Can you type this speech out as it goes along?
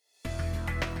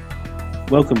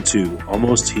Welcome to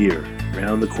Almost Here,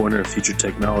 Round the Corner Future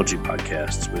Technology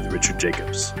podcasts with Richard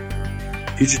Jacobs.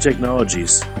 Future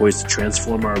technologies poised to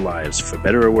transform our lives for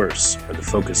better or worse are the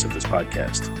focus of this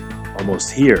podcast.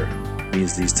 Almost here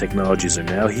means these technologies are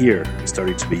now here and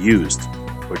starting to be used,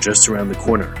 or just around the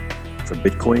corner, from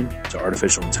Bitcoin to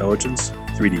artificial intelligence,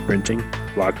 3D printing,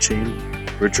 blockchain,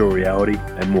 virtual reality,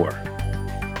 and more.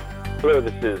 Hello,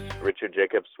 this is Richard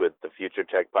Jacobs with the Future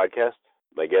Tech Podcast.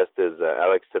 My guest is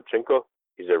Alex Tepchenko.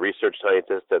 He's a research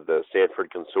scientist at the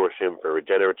Stanford Consortium for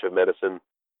Regenerative Medicine,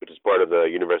 which is part of the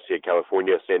University of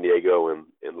California, San Diego, and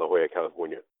in La Jolla,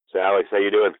 California. So, Alex, how you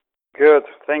doing? Good.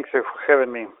 Thanks for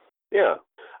having me. Yeah.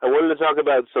 I wanted to talk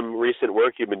about some recent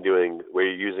work you've been doing where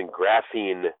you're using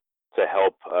graphene to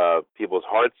help people's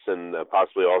hearts and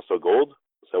possibly also gold.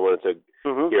 So I wanted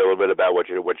to hear a little bit about what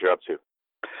you're up to.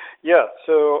 Yeah,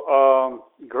 so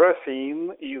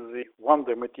graphene is a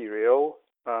wonder material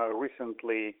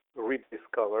recently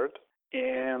rediscovered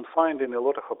and finding a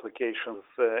lot of applications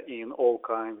in all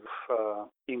kinds of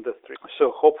industry.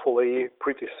 So hopefully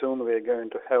pretty soon we're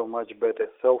going to have much better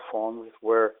cell phones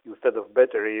where instead of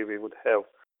battery we would have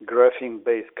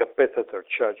graphene-based capacitor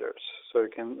chargers. So you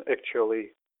can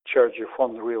actually charge your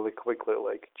phone really quickly,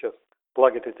 like just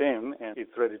plug it in and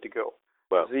it's ready to go.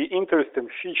 Wow. The interesting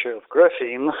feature of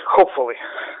graphene, hopefully,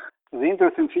 the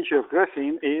interesting feature of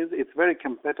graphene is it's very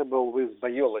compatible with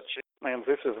biology. And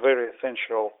this is very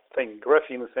essential thing.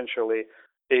 Graphene essentially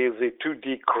is a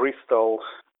 2D crystal,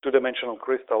 two-dimensional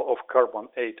crystal of carbon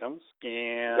atoms.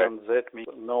 And that means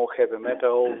no heavy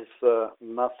metals,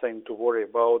 nothing to worry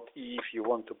about if you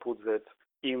want to put that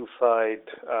inside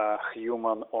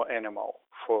human or animal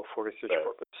for research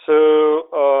purposes.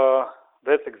 So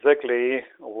that's exactly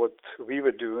what we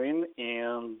were doing,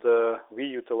 and we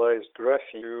utilized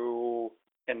graphene to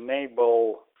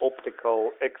enable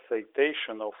optical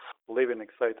excitation of living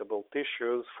excitable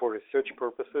tissues for research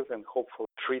purposes and hopefully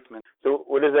treatment. So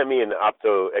what does that mean,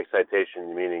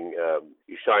 opto-excitation, meaning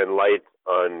you shine light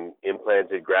on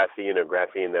implanted graphene or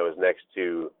graphene that was next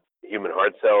to human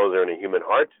heart cells or in a human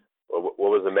heart? Or what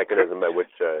was the mechanism by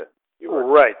which you were?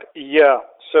 Right, yeah.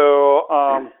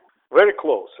 So very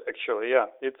close, actually, yeah.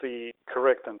 It's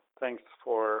correct, and thanks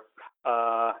for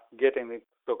getting it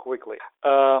so quickly.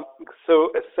 So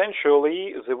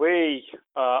essentially, the way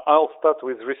I'll start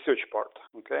with research part,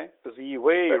 okay? The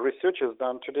way research is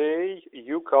done today,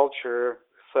 you culture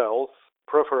cells,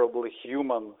 preferably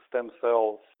human stem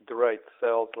cells, derived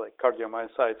cells like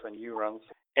cardiomyocytes and neurons,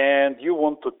 and you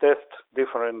want to test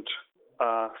different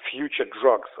future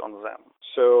drugs on them.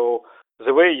 So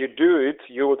the way you do it,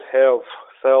 you would have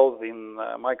cells in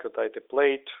microtiter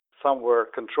plate, somewhere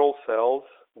control cells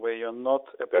where you're not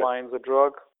applying the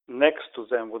drug. Next to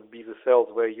them would be the cells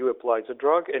where you apply the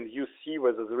drug, and you see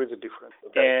whether there is a difference.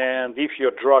 And if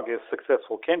your drug is a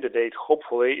successful candidate,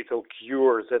 hopefully it will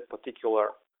cure that particular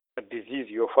disease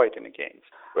you're fighting against.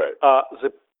 Right.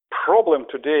 The problem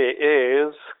today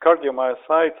is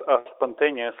cardiomyocytes are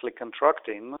spontaneously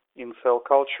contracting in cell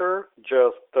culture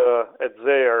just at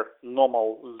their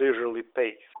normal leisurely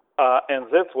pace. And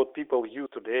that's what people use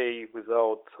today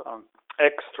without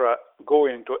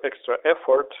going to extra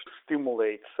effort to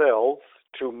stimulate cells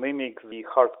to mimic the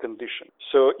heart condition.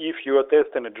 So if you are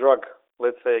testing a drug,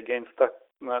 let's say against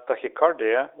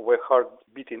tachycardia, where heart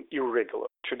beating irregular,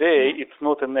 today it's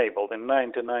not enabled. In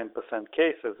 99%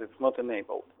 cases, it's not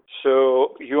enabled.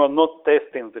 So you are not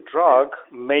testing the drug,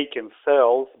 making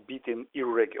cells beating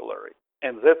irregularly.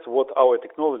 And that's what our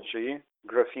technology,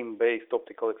 graphene-based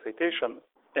optical excitation,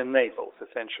 enables,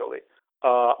 essentially.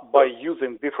 By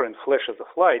using different flashes of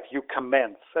light, you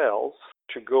command cells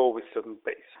to go with certain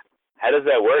pace. How does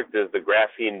that work? Does the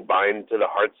graphene bind to the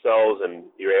heart cells, and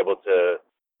you're able to,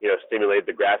 stimulate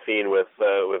the graphene with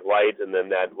light, and then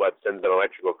that sends an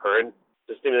electrical current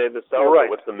to stimulate the cells? Right.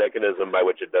 What's the mechanism by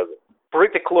which it does it?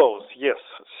 Pretty close, yes.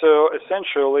 So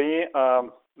essentially,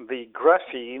 the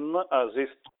graphene, this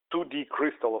 2D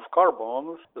crystal of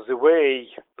carbons, the way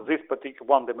this particular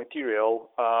wonder material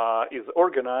is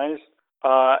organized,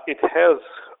 it has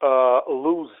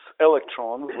loose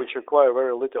electrons which require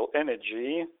very little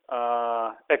energy,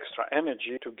 extra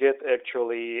energy to get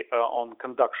actually on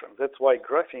conduction. That's why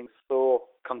graphene is so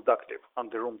conductive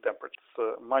under room temperature.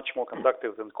 It's much more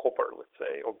conductive than copper, let's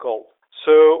say, or gold.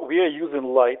 So we are using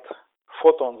light,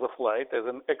 photons of light as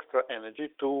an extra energy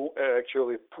to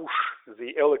actually push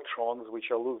the electrons which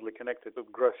are loosely connected to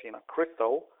graphene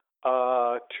crystal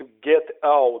to get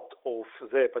out of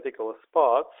their particular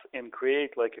spots and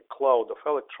create like a cloud of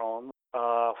electrons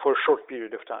for a short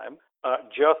period of time,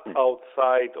 just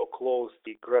outside or close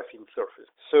the graphene surface.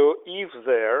 So if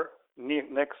there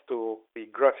next to the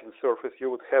graphene surface, you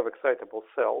would have excitable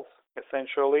cells,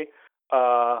 essentially.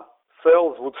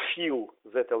 Cells would feel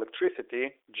that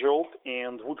electricity jolt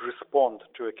and would respond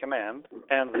to a command.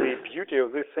 And the beauty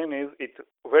of this thing is it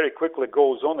very quickly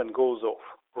goes on and goes off,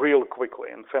 real quickly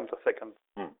in femtosecond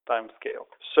time scale.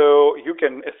 So you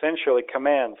can essentially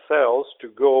command cells to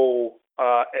go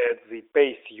at the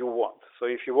pace you want. So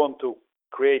if you want to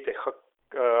create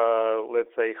a, let's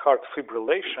say, heart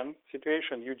fibrillation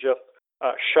situation, you just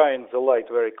shine the light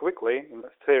very quickly in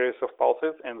a series of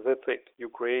pulses, and that's it. You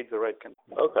create the right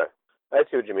condition. Okay. I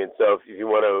see what you mean. So if you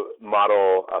want to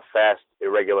model a fast,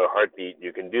 irregular heartbeat,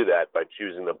 you can do that by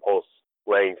choosing the pulse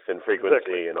length and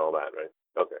frequency and all that, right?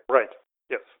 Okay. Right.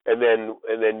 Yes. And then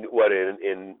what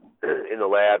in the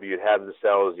lab you'd have the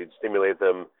cells, you'd stimulate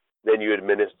them, then you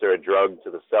administer a drug to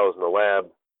the cells in the lab.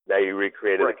 Now you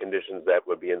recreated the conditions that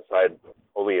would be inside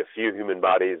only a few human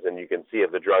bodies, and you can see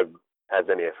if the drug has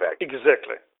any effect.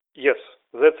 Exactly. Yes,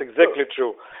 that's exactly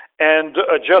true. And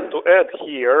just to add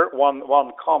here,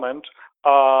 one comment,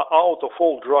 out of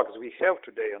all drugs we have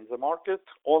today on the market,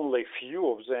 only few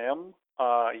of them,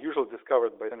 usually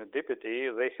discovered by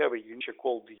serendipity, they have a unique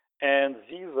called D. And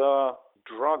these are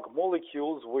drug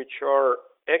molecules which are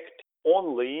active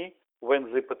only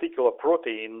when the particular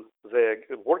protein they're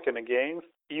working against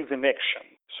is in action.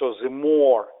 So the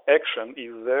more action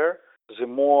is there, the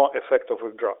more effective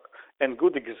a drug. And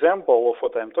good example of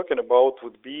what I'm talking about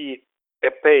would be a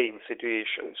pain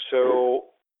situation. So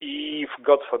if,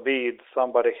 God forbid,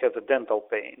 somebody has a dental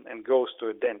pain and goes to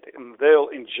a dentist, and they'll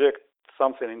inject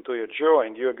something into your jaw,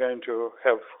 and you're going to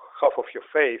have half of your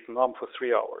face numb for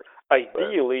 3 hours.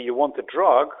 Ideally, you want a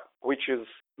drug which is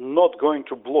not going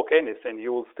to block anything.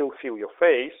 You will still feel your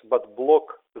face, but block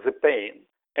the pain.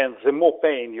 And the more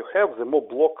pain you have, the more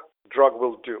block drug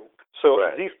will do. So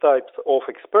these types of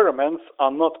experiments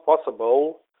are not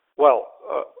possible,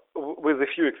 with a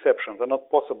few exceptions, are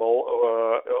not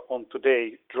possible on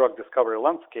today's drug discovery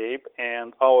landscape,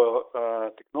 and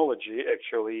our technology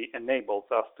actually enables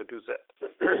us to do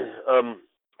that.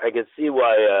 I can see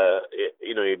why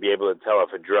you'd be able to tell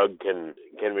if a drug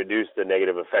can reduce the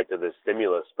negative effect of the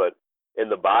stimulus, but in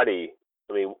the body,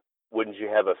 I mean, wouldn't you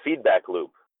have a feedback loop?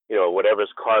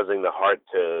 Whatever's causing the heart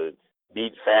to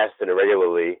beat fast and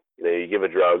irregularly, you give a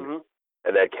drug,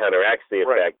 and that counteracts the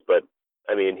effect. But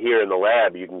I mean, here in the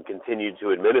lab, you can continue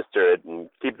to administer it and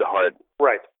keep the heart,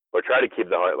 or try to keep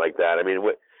the heart like that. I mean,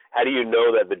 how do you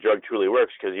know that the drug truly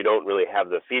works? Because you don't really have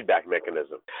the feedback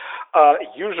mechanism.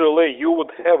 Usually, you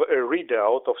would have a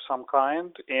readout of some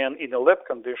kind, and in the lab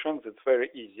conditions, it's very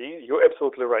easy. You're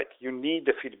absolutely right. You need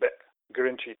the feedback,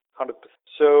 guaranteed, 100%.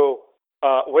 So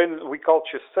when we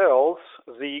culture cells,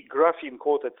 the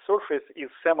graphene-coated surface is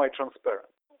semi-transparent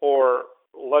or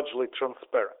largely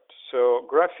transparent. So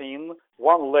graphene,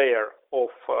 one layer of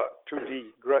 2D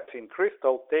graphene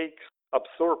crystal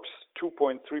absorbs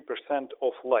 2.3%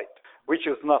 of light, which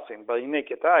is nothing. By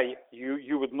naked eye,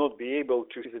 you would not be able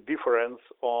to see the difference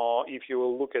if you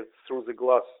will look at through the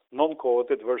glass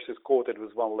non-coated versus coated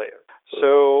with one layer.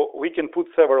 So we can put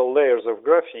several layers of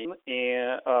graphene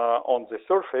on the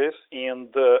surface, and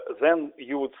then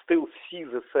you would still see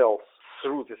the cells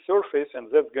through the surface, and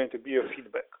that's going to be a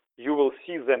feedback. You will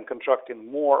see them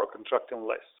contracting more or contracting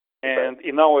less. And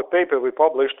in our paper we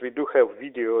published, we do have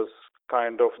videos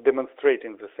kind of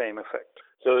demonstrating the same effect.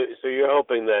 So you're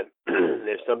hoping that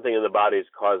if something in the body is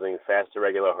causing fast,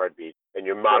 irregular heartbeat, and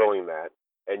you're modeling that,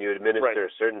 and you administer a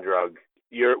certain drug,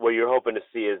 what you're hoping to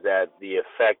see is that the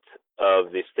effect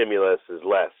of the stimulus is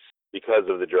less because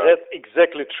of the drug. That's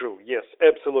exactly true. Yes,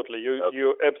 absolutely.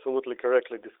 You're absolutely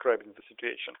correctly describing the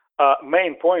situation.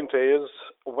 Main point is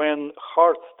when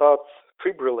heart starts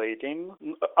fibrillating,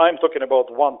 I'm talking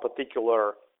about one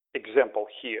particular example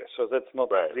here, so that's not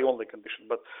the only condition.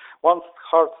 But once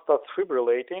heart starts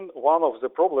fibrillating, one of the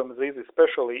problems is,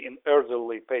 especially in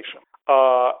elderly patients,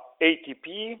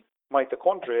 ATP,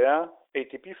 mitochondria,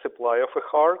 ATP supply of a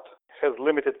heart has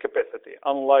limited capacity.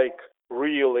 Unlike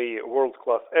really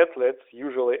world-class athletes,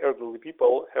 usually elderly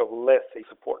people have less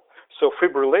support. So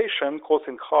fibrillation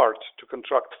causing heart to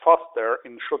contract faster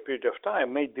in a short period of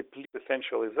time may deplete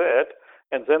essentially that,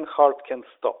 and then heart can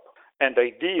stop. And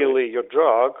ideally, your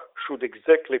drug should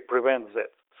exactly prevent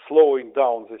that, slowing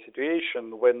down the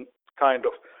situation when kind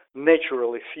of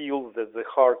naturally feels that the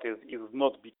heart is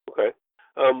not beating. Okay.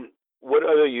 What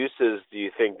other uses do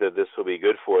you think that this will be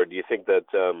good for? Do you think that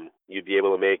you'd be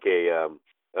able to make a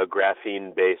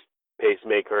graphene-based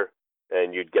pacemaker,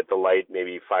 and you'd get the light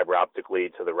maybe fiber optically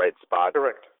to the right spot?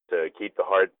 Correct. To keep the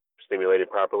heart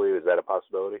stimulated properly? Is that a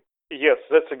possibility? Yes,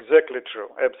 that's exactly true.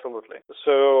 Absolutely.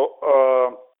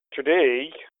 So today,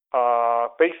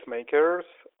 pacemakers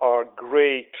are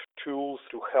great tools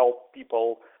to help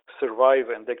people survive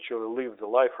and actually live the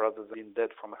life rather than being dead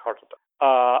from a heart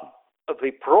attack.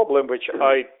 The problem, which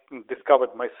I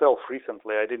discovered myself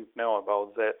recently, I didn't know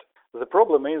about that. The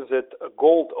problem is that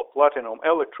gold or platinum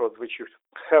electrodes, which you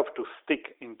have to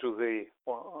stick into the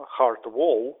heart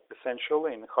wall,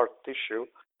 essentially in heart tissue,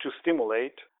 to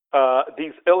stimulate,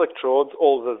 these electrodes,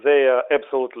 although they are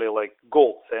absolutely like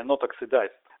gold, they are not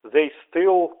oxidized, they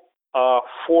still are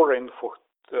foreign for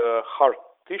heart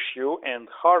tissue, and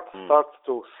heart starts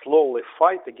to slowly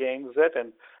fight against that,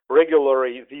 and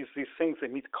regularly these things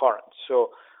emit current.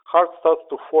 So heart starts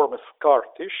to form a scar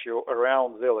tissue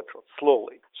around the electrode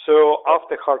slowly. So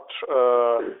after heart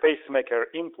pacemaker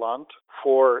implant,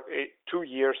 for 2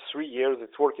 years, 3 years,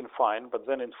 it's working fine. But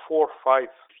then in 4, 5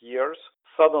 years,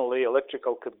 suddenly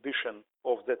electrical condition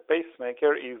of that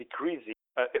pacemaker is decreasing,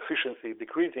 efficiency is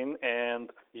decreasing,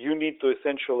 and you need to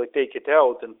essentially take it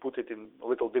out and put it in a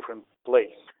little different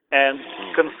place. And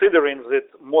considering that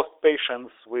most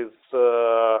patients with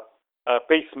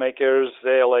pacemakers,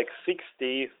 they're like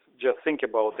 60, just think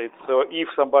about it. So if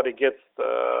somebody gets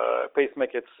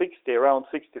pacemaker at 60, around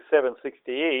 67,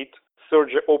 68,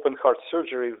 open heart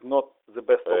surgery is not the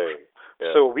best option.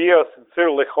 Yeah. So we are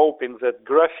sincerely hoping that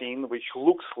graphene, which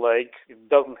looks like it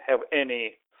doesn't have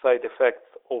any side effects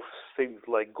of things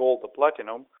like gold or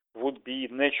platinum, would be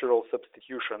natural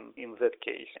substitution in that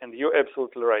case. And you're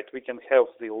absolutely right. We can have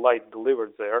the light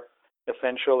delivered there,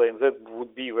 essentially, and that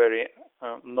would be very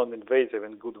non-invasive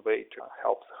and good way to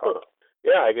help the heart.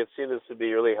 Yeah, I could see this would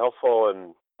be really helpful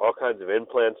in all kinds of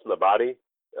implants in the body.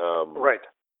 Right.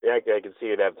 Yeah, I can see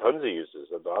it have tons of uses.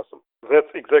 That's awesome.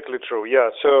 That's exactly true. Yeah.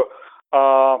 So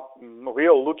we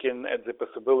are looking at the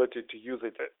possibility to use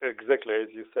it exactly as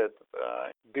you said,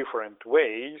 different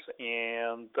ways,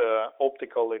 and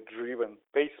optically driven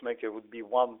pacemaker would be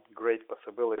one great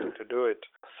possibility to do it.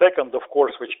 Second, of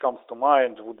course, which comes to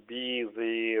mind would be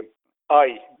the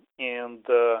eye. And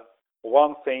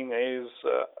one thing is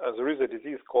there is a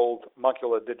disease called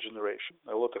macular degeneration.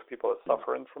 A lot of people are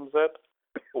suffering from that,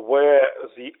 where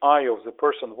the eye of the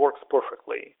person works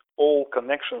perfectly. All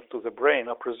connections to the brain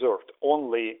are preserved.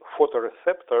 Only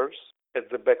photoreceptors at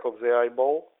the back of the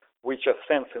eyeball, which are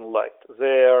sensing light,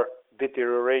 they are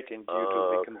deteriorating due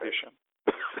to the condition.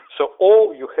 So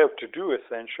all you have to do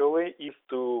essentially is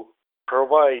to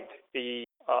provide a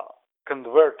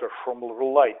converter from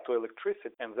light to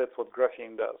electricity, and that's what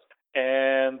graphene does.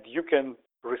 And you can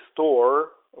restore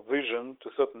vision to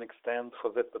a certain extent for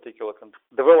that particular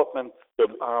development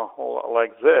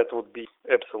like that would be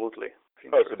absolutely.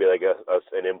 It would be like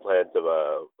an implant of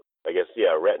a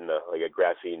retina, like a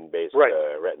graphene-based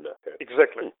retina. Okay.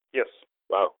 Exactly. Yes.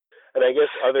 Wow. And I guess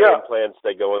other implants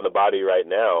that go in the body right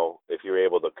now, if you're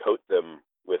able to coat them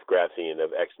with graphene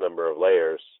of X number of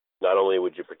layers, not only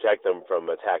would you protect them from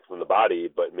attack from the body,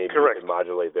 but maybe you could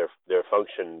modulate their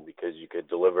function because you could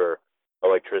deliver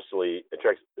electricity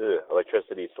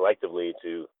selectively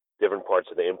to different parts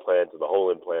of the implant, or the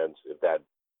whole implant, if that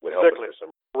would help for some.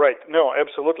 Right. No,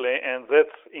 absolutely. And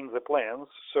that's in the plans.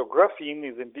 So graphene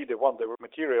is indeed a wonderful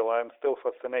material. I'm still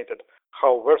fascinated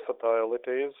how versatile it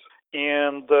is.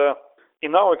 And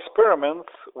in our experiments,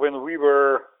 when we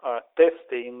were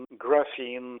testing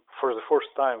graphene for the first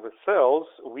time with cells,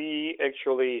 we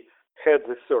actually had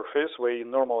the surface where you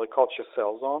normally culture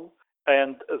cells on,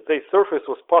 and the surface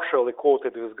was partially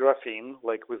coated with graphene,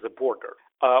 like with a border.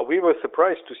 We were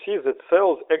surprised to see that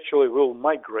cells actually will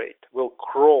migrate, will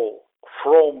crawl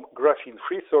from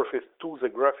graphene-free surface to the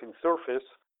graphene surface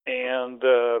and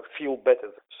feel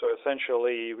better. So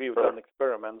essentially, we've done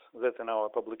experiments that in our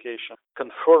publication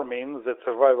confirming that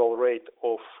survival rate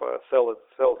of cells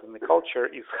in the culture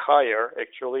is higher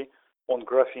actually on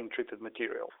graphene-treated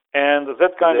material. And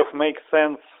that kind of makes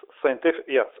sense scientific.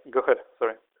 Yes, go ahead.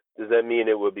 Sorry. Does that mean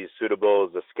it would be suitable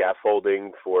as a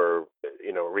scaffolding for,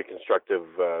 reconstructive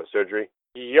surgery?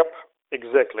 Yep,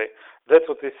 exactly. That's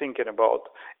what we're thinking about.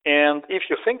 And if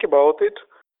you think about it,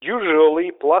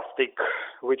 usually plastic,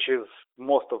 which is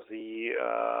most of the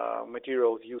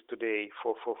materials used today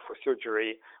for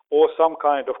surgery, or some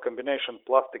kind of combination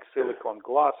plastic, silicone,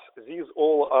 glass, these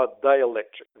all are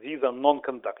dielectric. These are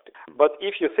non-conductive. But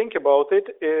if you think about it,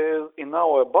 in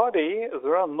our body,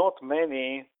 there are not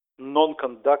many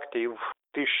non-conductive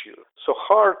tissue. So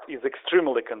heart is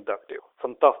extremely conductive.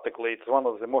 Fantastically, it's one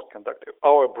of the most conductive.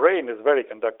 Our brain is very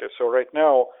conductive. So right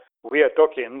now we are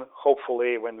talking,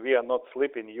 hopefully when we are not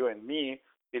sleeping, you and me,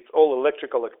 it's all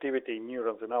electrical activity in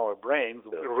neurons in our brains,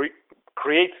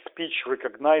 create speech,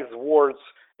 recognize words,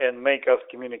 and make us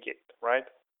communicate, right?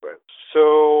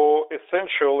 So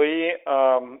essentially,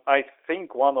 I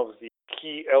think one of the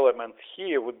key elements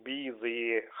here would be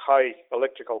the high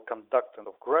electrical conductance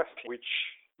of graphene, which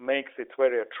makes it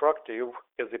very attractive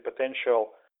as a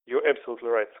potential, you're absolutely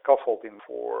right, scaffolding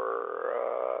for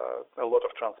a lot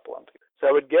of transplanting. So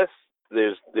I would guess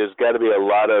there's got to be a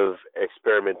lot of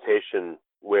experimentation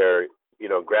where,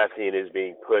 graphene is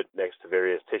being put next to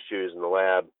various tissues in the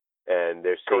lab, and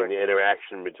they're seeing the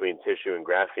interaction between tissue and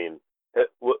graphene.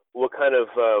 What kind of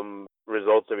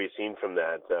results have you seen from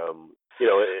that?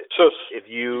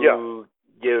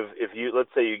 Let's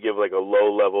say you give like a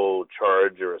low level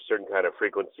charge or a certain kind of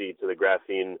frequency to the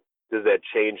graphene, does that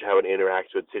change how it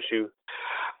interacts with tissue?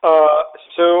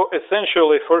 So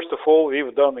essentially, first of all,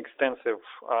 we've done extensive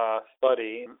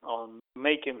study on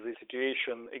making the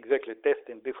situation, exactly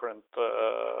testing different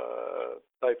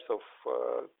types of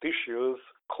tissues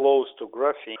close to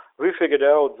graphene. We figured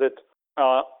out that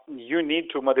you need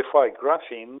to modify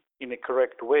graphene in a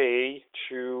correct way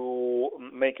to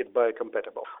make it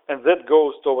biocompatible. And that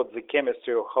goes towards the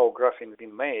chemistry of how graphene is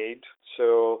being made.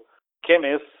 So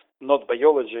chemists, not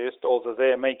biologists, although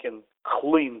they are making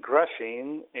clean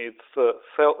graphene, it's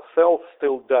cells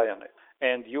still die on it.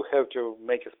 And you have to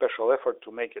make a special effort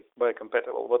to make it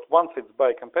biocompatible. But once it's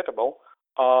biocompatible,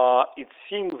 it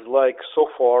seems like so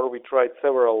far we tried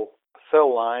several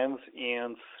cell lines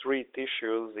in 3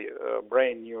 tissues, the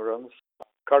brain neurons,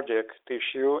 cardiac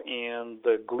tissue, and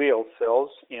the glial cells,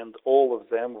 and all of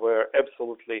them were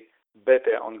absolutely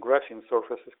better on graphene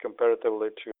surfaces comparatively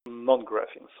to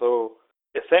non-graphene. So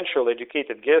essential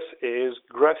educated guess is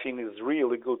graphene is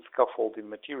really good scaffolding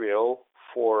material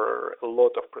for a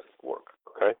lot of prosthetic work.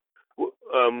 Okay.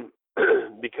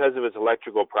 Because of its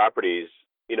electrical properties,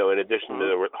 in addition to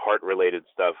the heart-related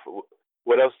stuff,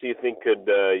 what else do you think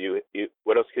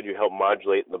what else could you help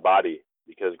modulate in the body?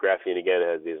 Because graphene, again,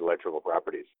 has these electrical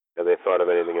properties. Have they thought of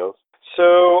anything else?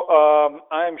 So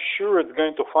I'm sure it's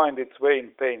going to find its way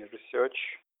in pain research.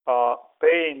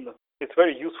 Pain, it's a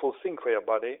very useful thing for your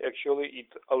body. Actually, it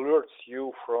alerts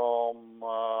you from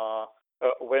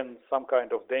when some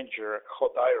kind of danger,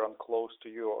 hot iron close to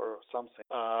you or something,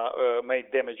 may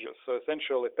damage you. So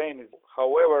essentially, pain is,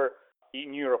 however,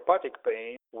 in neuropathic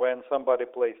pain, when somebody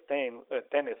plays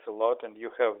tennis a lot and you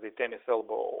have the tennis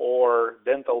elbow, or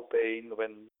dental pain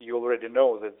when you already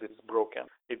know that it's broken,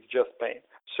 it's just pain.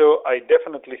 So I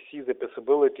definitely see the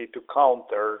possibility to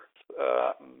counter,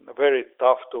 very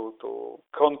tough to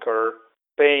conquer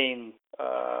pain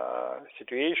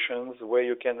situations where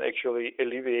you can actually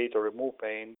alleviate or remove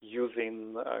pain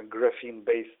using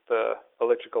graphene-based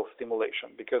electrical stimulation,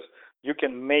 because you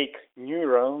can make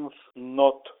neurons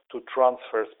not to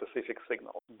transfer specific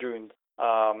signals during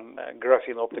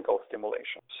graphene optical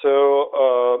stimulation.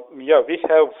 So we have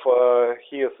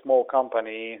here a small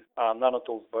company,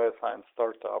 Nanotools Bioscience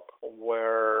startup,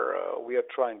 where we are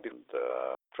trying to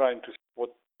see what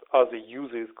are the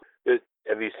uses.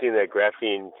 Have you seen that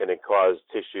graphene, can it cause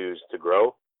tissues to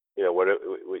grow? What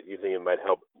you think it might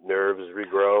help nerves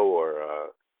regrow, or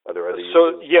are there other uses?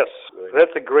 So yes,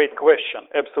 that's a great question.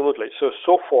 Absolutely.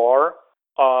 So far,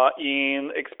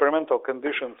 in experimental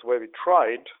conditions where we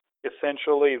tried,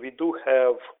 essentially we do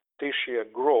have tissue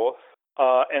growth,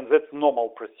 and that's normal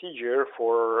procedure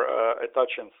for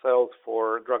attaching cells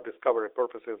for drug discovery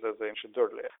purposes, as I mentioned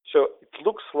earlier. So it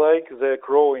looks like they're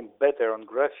growing better on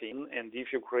graphene, and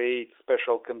if you create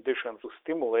special conditions to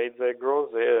stimulate their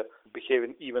growth, they're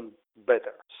behaving even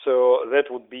better. So that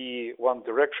would be one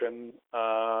direction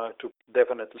to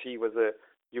definitely see whether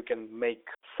you can make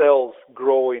cells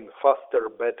growing faster,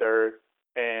 better,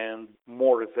 and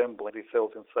more resembling the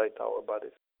cells inside our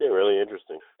bodies. Yeah, really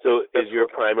interesting. So is your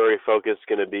primary focus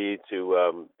going to be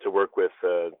to work with,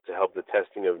 to help the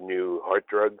testing of new heart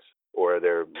drugs, or are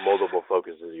there multiple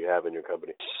focuses you have in your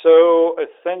company? So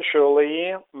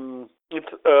essentially,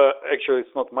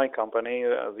 it's not my company.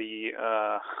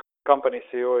 The company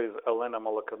CEO is Elena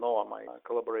Molokhanova, my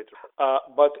collaborator.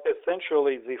 But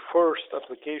essentially, the first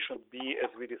application would be, as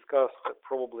we discussed,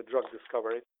 probably drug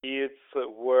discovery. It's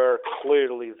where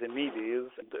clearly the need is.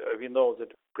 We know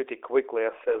that pretty quickly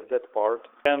assess that part.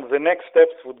 And the next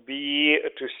steps would be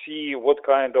to see what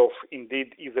kind of,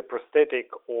 indeed, either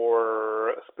prosthetic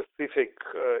or specific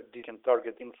you can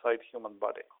target inside human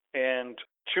body. And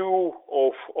 2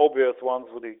 of obvious ones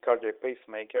would be cardiac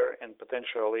pacemaker and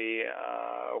potentially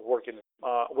working.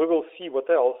 We will see what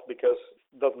else, because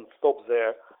it doesn't stop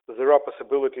there. There are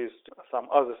possibilities to some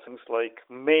other things, like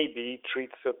maybe treat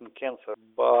certain cancer,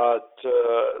 but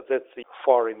that's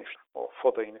far in the future, or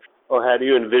further in the future. Well, how do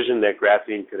you envision that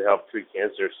graphene could help treat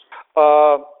cancers?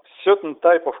 Certain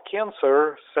type of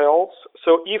cancer cells.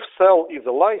 So if cell is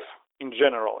alive, in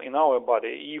general, in our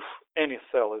body, if any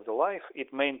cell is alive,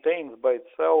 it maintains by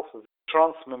itself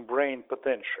transmembrane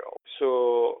potential.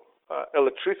 So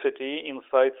electricity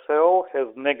inside cell has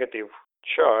negative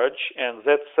charge, and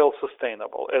that's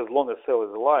self-sustainable as long as cell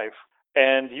is alive.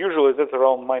 And usually that's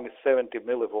around minus 70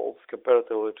 millivolts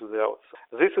comparatively to the outside.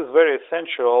 This is very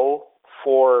essential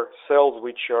for cells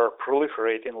which are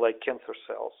proliferating like cancer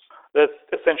cells. That's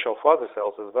essential for other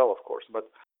cells as well, of course. But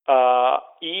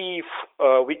if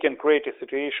we can create a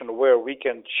situation where we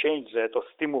can change that or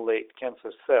stimulate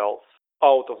cancer cells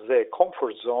out of their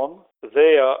comfort zone,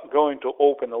 they are going to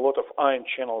open a lot of ion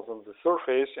channels on the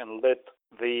surface and let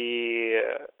the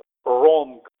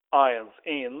wrong ions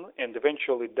in and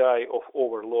eventually die of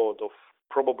overload, of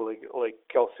probably like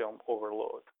calcium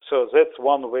overload. So that's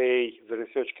one way the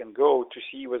research can go to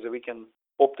see whether we can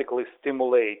optically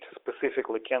stimulate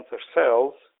specifically cancer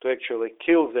cells to actually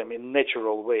kill them in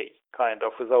natural way, kind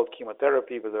of without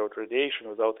chemotherapy, without radiation,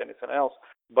 without anything else,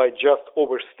 by just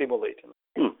overstimulating.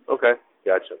 Okay,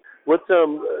 gotcha. What's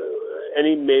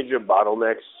any major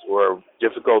bottlenecks or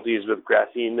difficulties with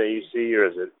graphene that you see, or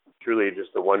is it truly just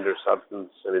a wonder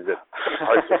substance? And is it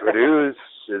hard to produce?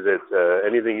 Is it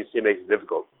anything you see makes it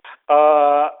difficult?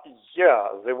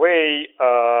 The way,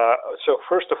 so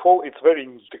first of all, it's very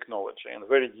new technology and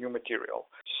very new material.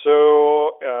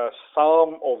 So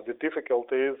some of the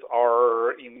difficulties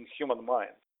are in human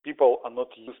mind. People are not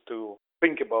used to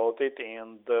think about it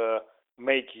and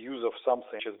make use of something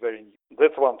which is very new.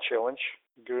 That's one challenge,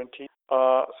 guaranteed.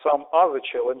 Some other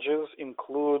challenges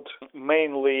include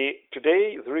mainly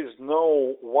today there is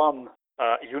no one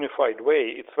unified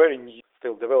way. It's very new,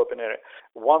 still developing area.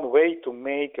 One way to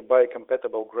make a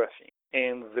biocompatible graphene.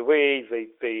 And the way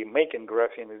they make in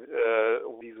graphene,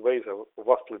 these ways are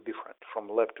vastly different from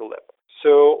lab to lab.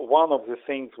 So one of the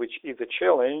things which is a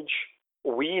challenge,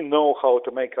 we know how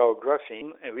to make our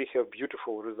graphene, and we have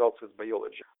beautiful results with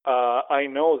biology. I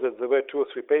know that there were 2 or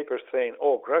 3 papers saying,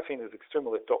 graphene is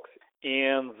extremely toxic.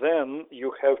 And then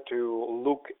you have to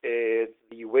look at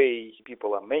the way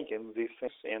people are making these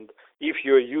things. And if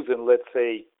you're using, let's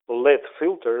say, lead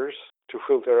filters to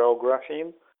filter our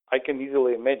graphene, I can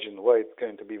easily imagine why it's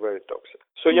going to be very toxic.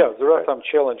 So there are some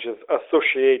challenges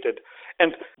associated.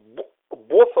 And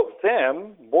both of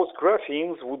them, both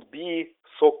graphenes would be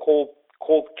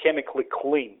called chemically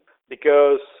clean,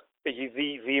 because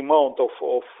the amount of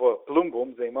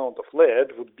plumbum, the amount of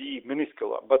lead would be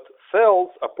minuscule. But cells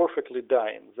are perfectly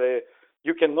dying.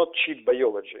 You cannot cheat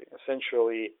biology.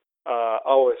 Essentially,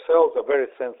 our cells are very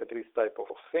sensitive to this type of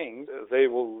thing. They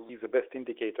will be the best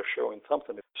indicator showing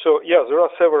something. So there are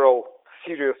several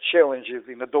serious challenges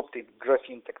in adopting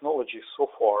graphene technology so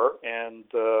far, and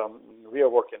we are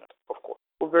working on it, of course.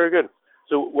 Well, very good.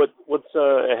 So what's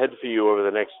ahead for you over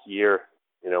the next year?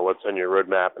 What's on your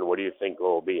roadmap, and what do you think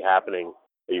will be happening?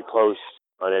 Are you close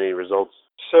on any results?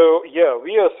 So,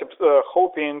 we are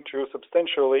hoping to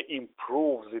substantially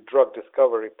improve the drug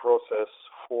discovery process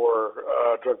for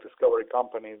drug discovery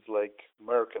companies like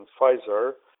Merck and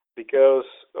Pfizer, because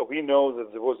we know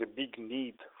that there was a big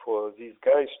need for these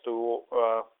guys to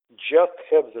just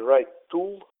have the right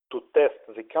tool to test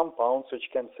the compounds which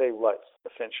can save lives,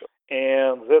 essentially.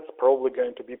 And that's probably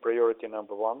going to be priority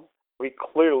number 1. We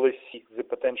clearly see the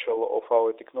potential of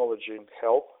our technology in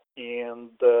health, and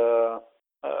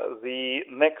the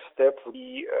next step would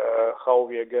be how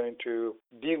we are going to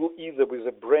deal either with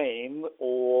the brain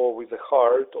or with the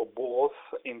heart or both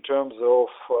in terms of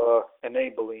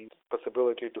enabling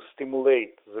possibility to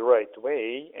stimulate the right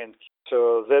way. And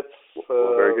so that's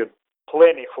very good.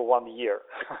 Plenty for 1 year.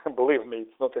 Believe me,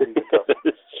 it's not an easy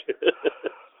task.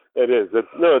 It is.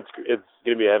 It's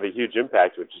going to have a huge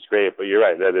impact, which is great. But you're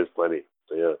right, that is plenty.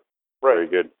 So right. Very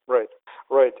good. Right.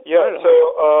 Yeah.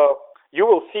 So you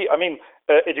will see. I mean,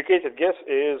 educated guess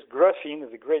is graphene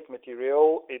is a great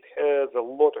material. It has a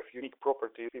lot of unique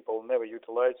properties people never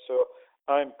utilize. So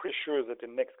I'm pretty sure that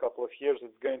in the next couple of years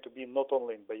it's going to be not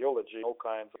only in biology, all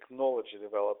kinds of technology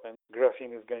development.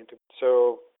 Graphene is going to.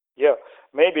 So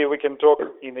maybe we can talk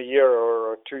in a year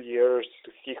or 2 years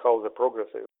to see how the progress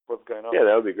is. What's going on? Yeah,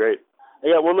 that would be great. I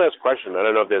got one last question. I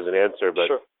don't know if there's an answer, but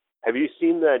sure. Have you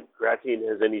seen that graphene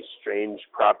has any strange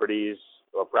properties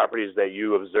or properties that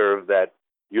you observe that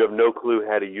you have no clue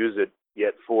how to use it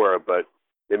yet for, but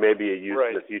there may be a use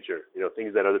in the future?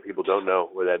 Things that other people don't know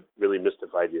or that really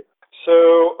mystified you.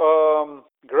 So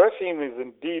graphene is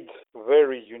indeed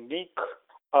very unique.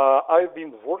 I've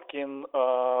been working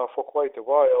for quite a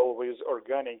while with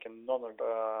organic and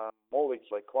non-organic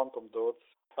molecules like quantum dots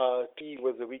to see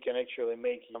whether we can actually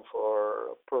make them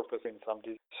for purpose in some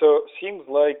disease. So seems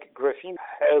like graphene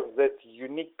has that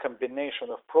unique combination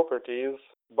of properties: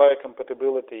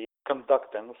 biocompatibility,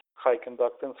 conductance, high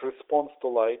conductance, response to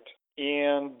light,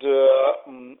 And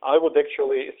I would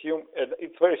actually assume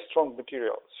it's very strong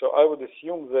material. So I would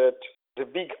assume that the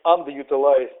big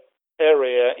underutilized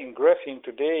area in graphene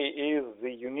today is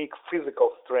the unique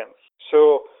physical strength.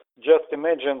 So just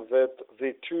imagine that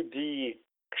the 2D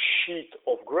sheet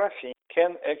of graphene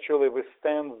can actually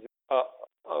withstand the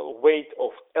weight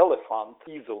of elephant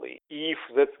easily, if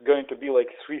that's going to be like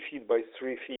 3 feet by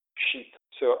 3 feet sheet.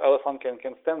 So elephant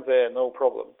can stand there, no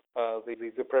problem.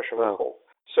 The pressure will hold.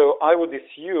 So I would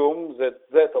assume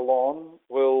that alone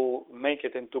will make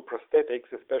it into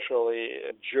prosthetics, especially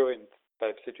a joint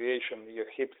type situation, your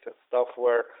hips and stuff,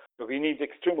 where we need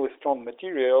extremely strong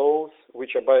materials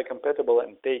which are biocompatible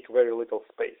and take very little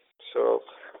space. So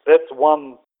that's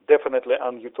one definitely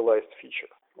unutilized feature.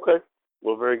 Okay.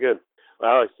 Well, very good.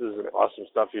 Well, Alex, this is awesome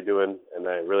stuff you're doing, and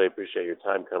I really appreciate your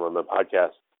time coming on the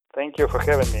podcast. Thank you for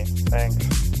having me.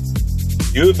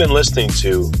 Thanks. You have been listening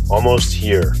to Almost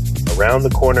Here, Around the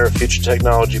Corner Future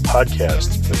Technology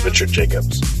podcast with Richard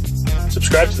Jacobs.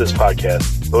 Subscribe to this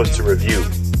podcast, post a review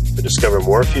to discover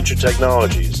more future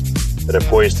technologies that are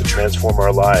poised to transform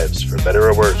our lives for better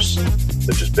or worse,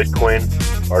 such as Bitcoin,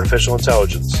 artificial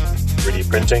intelligence, 3D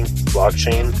printing,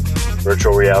 blockchain,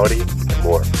 virtual reality, and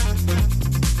more.